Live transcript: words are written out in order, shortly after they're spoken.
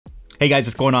Hey guys,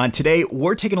 what's going on? Today,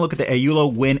 we're taking a look at the Aula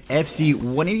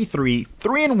FZ183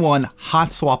 3-in-1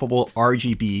 hot-swappable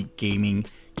RGB gaming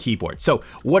keyboard. So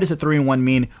what does a 3-in-1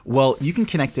 mean? Well, you can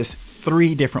connect this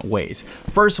 3 different ways.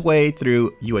 First way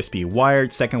through USB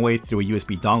wired, second way through a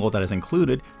USB dongle that is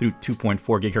included through 2.4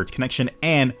 GHz connection,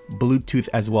 and Bluetooth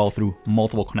as well through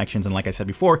multiple connections. And like I said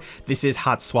before, this is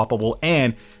hot swappable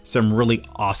and some really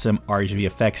awesome RGB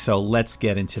effects. So let's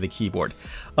get into the keyboard.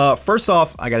 First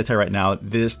off, I gotta tell you right now,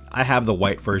 I have the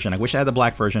white version. I wish I had the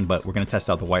black version, but we're gonna test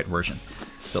out the white version.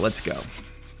 So let's go.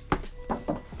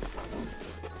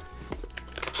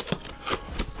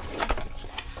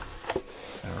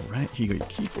 Right, here you go, your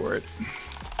keyboard.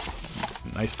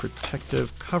 Nice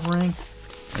protective covering.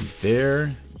 And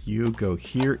there you go.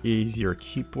 Here is your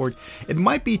keyboard. It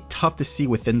might be tough to see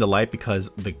within the light because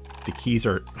the keys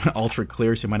are ultra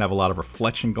clear, so you might have a lot of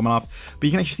reflection coming off. But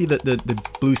you can actually see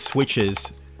the blue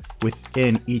switches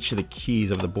within each of the keys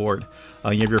of the board.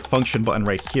 You have your function button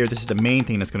right here. This is the main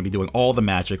thing that's going to be doing all the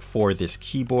magic for this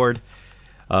keyboard.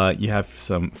 You have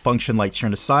some function lights here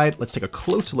on the side. Let's take a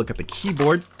closer look at the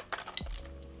keyboard.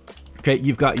 Okay,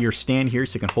 you've got your stand here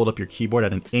so you can hold up your keyboard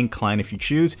at an incline if you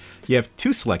choose. You have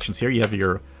 2 selections here. You have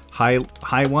your high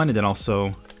one, and then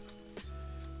also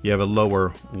you have a lower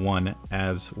one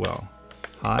as well.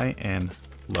 High and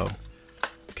low.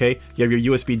 Okay, you have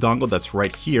your USB dongle that's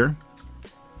right here.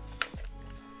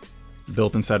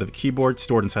 Built inside of the keyboard,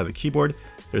 stored inside of the keyboard.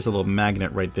 There's a little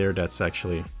magnet right there that's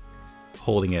actually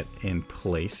holding it in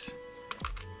place.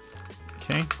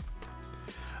 Okay.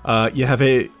 You have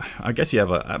a, I guess you have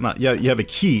a, you have a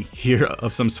key here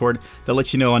of some sort that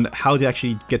lets you know on how to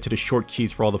actually get to the short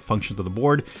keys for all the functions of the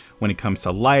board when it comes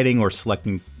to lighting or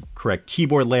selecting correct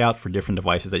keyboard layout for different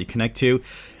devices that you connect to.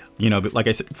 You know, but like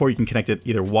I said before, you can connect it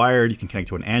either wired, you can connect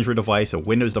to an Android device, a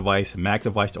Windows device, a Mac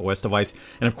device, an OS device.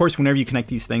 And of course, whenever you connect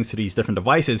these things to these different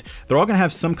devices, they're all gonna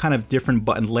have some kind of different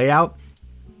button layout.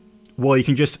 Well, you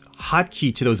can just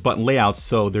hotkey to those button layouts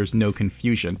so there's no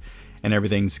confusion and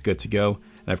everything's good to go.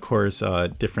 And of course,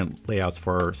 different layouts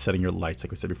for setting your lights,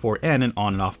 like I said before, and an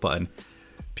on and off button,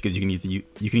 because you can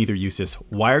either use this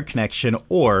wired connection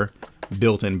or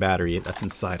built-in battery that's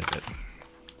inside of it.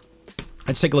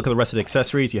 Let's take a look at the rest of the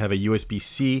accessories. You have a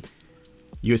USB-C,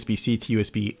 USB-C to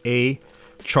USB-A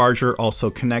charger,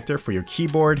 also connector for your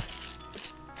keyboard.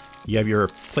 You have your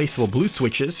replaceable blue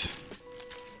switches.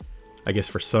 I guess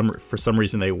for some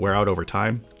reason they wear out over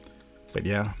time, but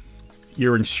yeah.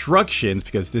 Your instructions,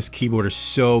 because this keyboard is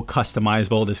so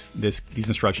customizable, these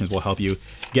instructions will help you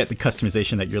get the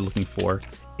customization that you're looking for.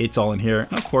 It's all in here.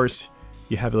 And of course,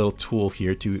 you have a little tool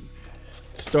here to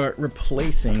start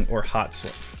replacing or hot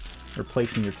swap,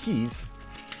 replacing your keys.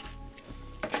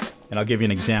 And I'll give you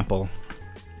an example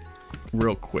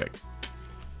real quick.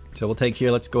 So we'll take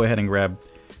here, let's go ahead and grab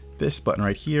this button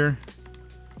right here.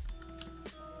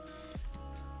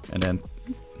 And then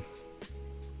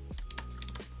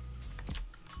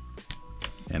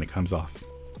and it comes off.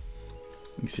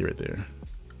 You can see right there.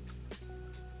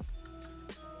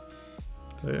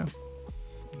 So yeah,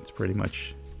 that's pretty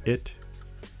much it.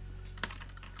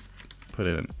 Put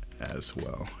it in as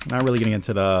well. Not really getting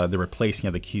into the replacing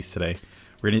of the keys today.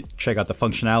 We're gonna check out the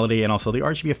functionality and also the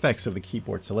RGB effects of the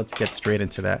keyboard. So let's get straight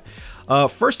into that.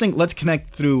 First thing, let's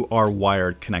connect through our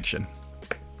wired connection.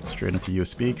 Straight into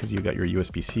USB, because you got your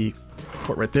USB-C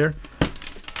port right there.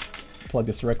 Plug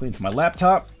this directly into my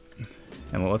laptop.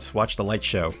 And let's watch the light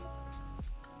show.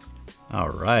 All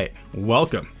right,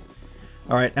 welcome.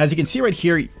 All right, as you can see right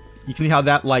here, you can see how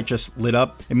that light just lit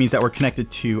up. It means that we're connected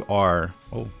to our,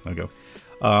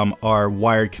 our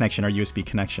wired connection, our USB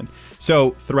connection.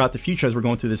 So throughout the future, as we're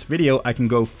going through this video, I can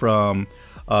go from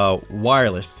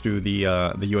wireless through the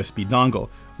USB dongle.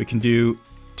 We can do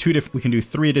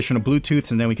 3 additional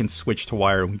Bluetooths, and then we can switch to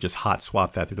wire, and we just hot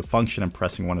swap that through the function and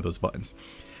pressing one of those buttons.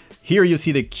 Here you'll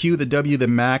see the Q, the W, the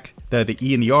Mac, the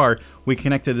E, and the R. We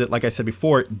connected it, like I said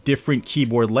before, different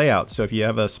keyboard layouts. So if you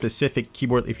have a specific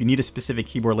keyboard, if you need a specific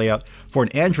keyboard layout for an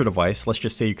Android device, let's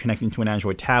just say you're connecting to an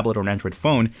Android tablet or an Android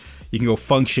phone, you can go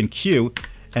function Q,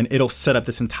 and it'll set up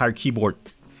this entire keyboard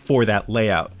for that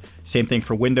layout. Same thing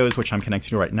for Windows, which I'm connected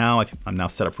to right now. I'm now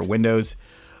set up for Windows,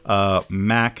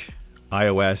 Mac,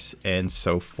 iOS, and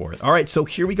so forth. All right, so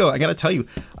here we go. I gotta tell you,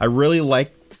 I really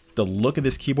like the look of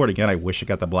this keyboard. Again, I wish I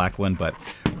got the black one, but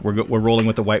we're rolling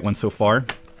with the white one so far.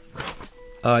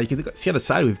 You can see on the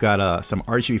side, we've got some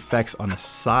RGB effects on the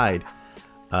side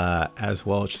as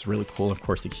well, which is really cool. Of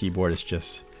course, the keyboard is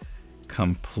just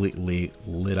completely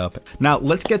lit up. Now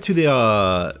let's get to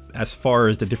the as far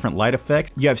as the different light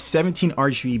effects. You have 17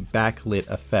 RGB backlit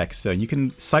effects, so you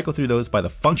can cycle through those by the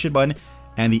function button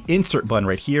and the insert button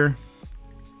right here.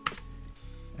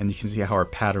 And you can see how our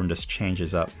pattern just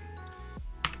changes up.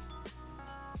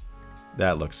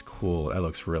 That looks cool. That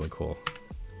looks really cool.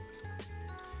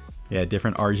 Yeah,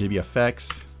 different RGB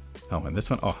effects. Oh, and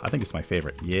this one, oh, I think it's my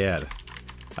favorite. Yeah,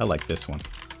 I like this one.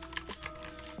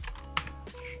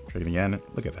 Try it again.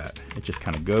 Look at that. It just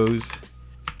kind of goes.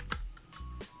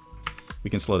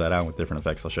 We can slow that down with different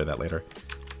effects. I'll show you that later.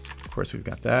 Of course, we've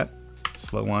got that.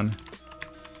 Slow one.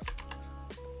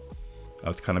 Oh,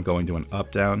 it's kind of going to an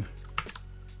up, down.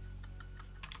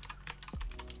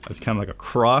 It's kind of like a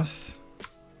cross.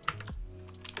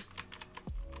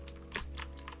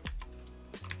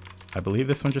 I believe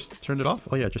this one just turned it off.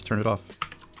 Oh yeah, just turned it off.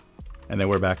 And then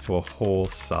we're back to a whole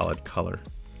solid color.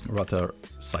 We're about to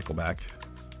cycle back.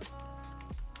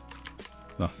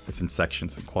 No, it's in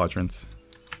sections and quadrants.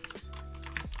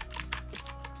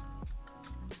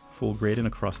 Full gradient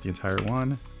across the entire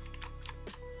one.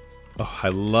 Oh, I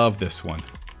love this one.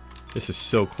 This is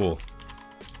so cool.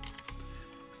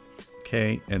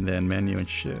 Okay, and then menu and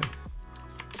shit.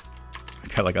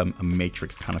 Got like a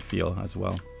matrix kind of feel as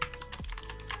well.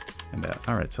 And that.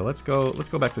 All right, so let's go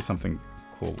back to something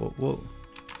cool. We'll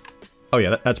oh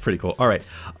yeah, that's pretty cool. All right,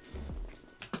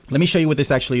 let me show you what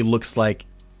this actually looks like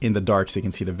in the dark so you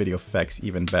can see the video effects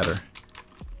even better.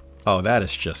 Oh, that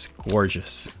is just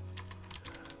gorgeous.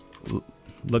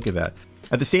 Look at that.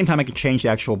 At the same time, I can change the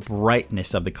actual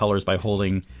brightness of the colors by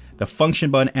holding the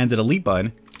function button and the delete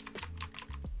button.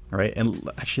 All right, and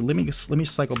actually, let me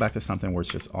cycle back to something where it's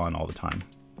just on all the time.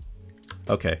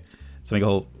 Okay, so let me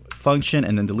go function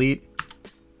and then delete.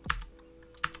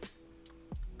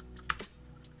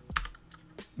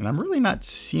 And I'm really not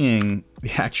seeing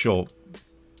the actual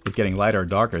it getting lighter or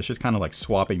darker. It's just kind of like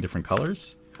swapping different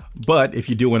colors. But if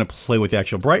you do want to play with the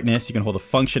actual brightness, you can hold the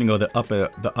function and go the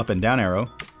up and down arrow.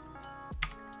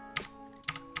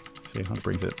 See how it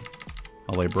brings it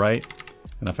all the way bright.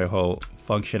 And if I hold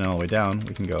function and all the way down,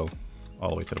 we can go all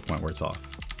the way to the point where it's off.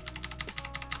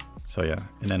 So yeah,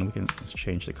 and then we can just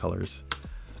change the colors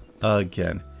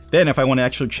again. Then if I want to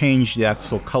actually change the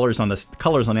actual colors on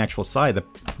the actual side, the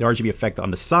RGB effect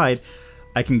on the side,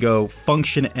 I can go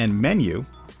function and menu.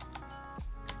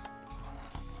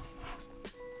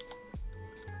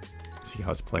 See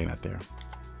how it's playing that there.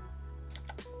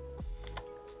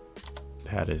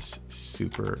 That is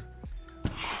super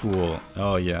cool.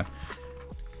 Oh yeah.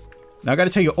 Now I got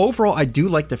to tell you, overall, I do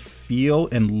like the feel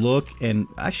and look and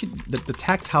actually the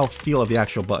tactile feel of the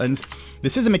actual buttons.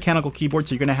 This is a mechanical keyboard,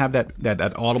 so you're going to have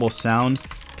that audible sound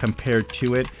compared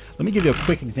to it. Let me give you a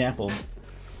quick example,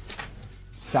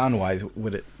 sound-wise,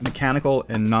 what it mechanical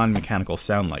and non-mechanical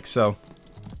sound like. So,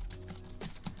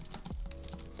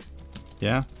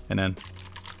 yeah, and then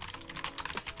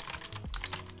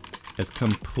it's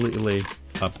completely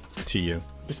up to you.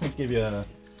 Just want to give you a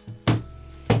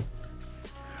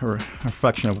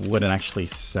reflection of what it actually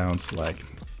sounds like.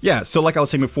 Yeah, so like I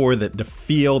was saying before, the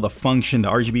feel, the function, the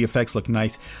RGB effects look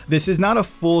nice. This is not a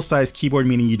full-size keyboard,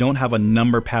 meaning you don't have a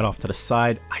number pad off to the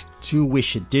side. I do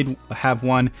wish it did have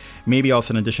one. Maybe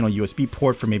also an additional USB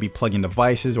port for maybe plug-in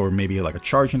devices or maybe like a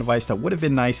charging device. That would have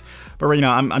been nice. But right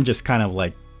now, I'm just kind of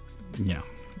like, you know,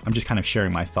 I'm just kind of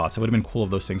sharing my thoughts. It would have been cool if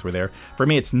those things were there. For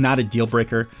me, it's not a deal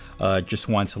breaker. Just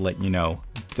wanted to let you know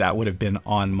that would have been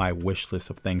on my wish list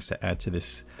of things to add to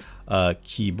this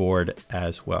keyboard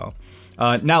as well.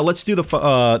 Now let's do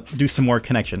do some more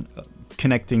connecting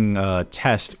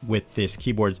test with this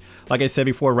keyboard. Like I said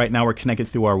before, right now we're connected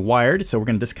through our wired, so we're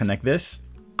gonna disconnect this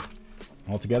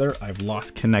altogether. I've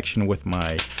lost connection with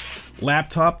my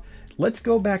laptop. Let's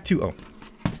go back to,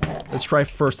 let's try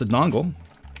first the dongle.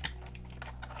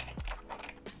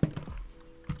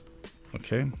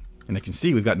 Okay, and you can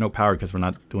see we've got no power because we're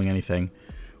not doing anything.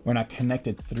 We're not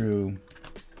connected through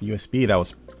the USB. That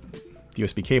was the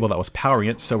USB cable that was powering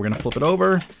it. So we're gonna flip it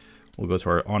over. We'll go to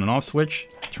our on and off switch,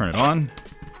 turn it on,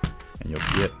 and you'll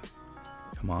see it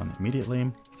come on immediately.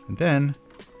 And then,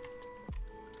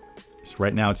 so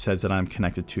right now it says that I'm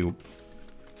connected to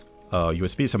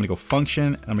USB. So I'm gonna go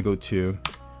function, and I'm gonna go to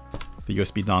the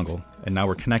USB dongle, and now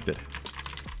we're connected.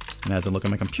 And as I look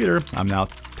at my computer, I'm now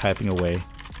typing away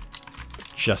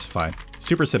just fine.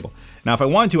 Super simple. Now, if I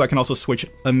wanted to, I can also switch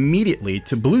immediately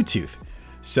to Bluetooth.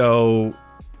 So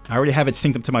I already have it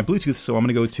synced up to my Bluetooth. So I'm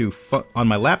gonna go to on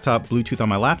my laptop, Bluetooth on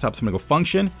my laptop. So I'm gonna go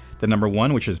function, the number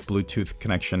 1, which is Bluetooth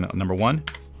connection number 1.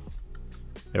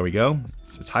 There we go.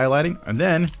 It's highlighting, and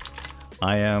then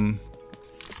I'm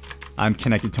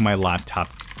connected to my laptop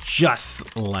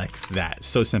just like that.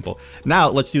 So simple. Now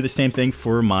let's do the same thing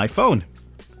for my phone.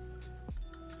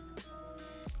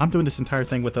 I'm doing this entire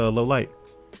thing with a low light.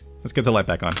 Let's get the light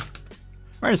back on.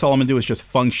 All right, so all I'm gonna do is just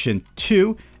function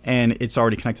 2, and it's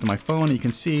already connected to my phone. You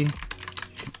can see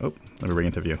Oh, let me bring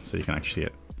it to view so you can actually see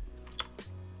it.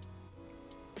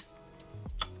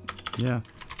 Yeah.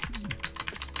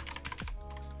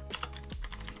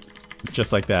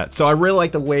 Just like that. So I really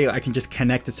like the way I can just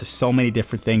connect it to so many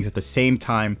different things at the same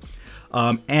time.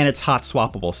 And it's hot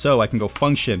swappable. So I can go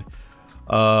function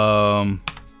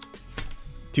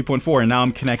 2.4 and now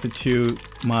I'm connected to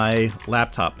my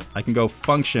laptop. I can go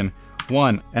function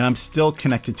 1 and I'm still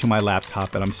connected to my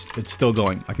laptop and it's still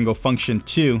going. I can go function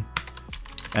 2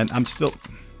 and I'm still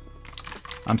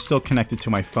connected to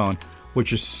my phone,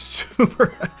 which is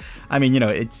super. I mean, you know,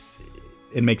 it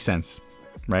makes sense,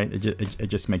 right? It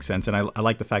just makes sense. And I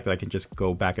like the fact that I can just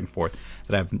go back and forth,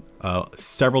 that I have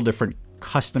several different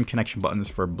custom connection buttons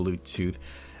for Bluetooth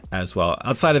as well.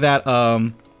 Outside of that,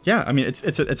 yeah, I mean,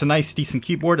 it's a nice, decent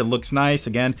keyboard. It looks nice.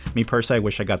 Again, me personally, I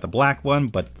wish I got the black one,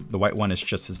 but the white one is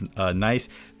just as nice.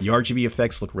 The RGB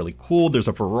effects look really cool. There's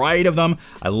a variety of them.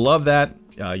 I love that.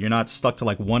 You're not stuck to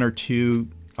like 1 or 2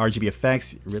 RGB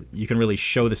effects. You can really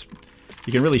show this.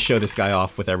 You can really show this guy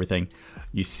off with everything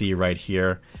you see right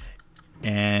here.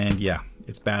 And yeah,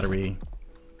 it's battery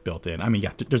built in. I mean,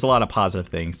 yeah, there's a lot of positive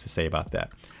things to say about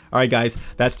that. All right, guys,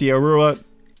 that's the Aura.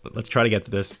 Let's try to get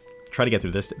through this.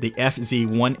 The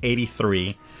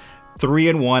FZ183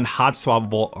 3-in-1 hot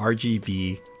swappable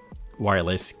RGB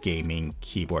wireless gaming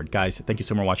keyboard. Guys, thank you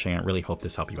so much for watching. I really hope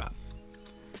this helped you out.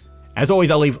 As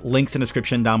always, I'll leave links in the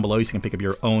description down below so you can pick up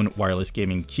your own wireless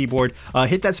gaming keyboard.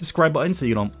 Hit that subscribe button so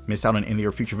you don't miss out on any of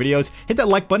your future videos. Hit that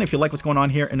like button if you like what's going on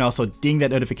here, and also ding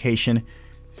that notification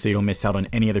so you don't miss out on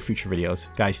any other future videos.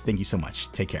 Guys, thank you so much.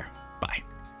 Take care. Bye.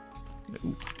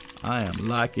 Ooh, I am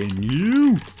liking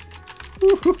you.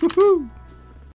 Woo-hoo-hoo-hoo.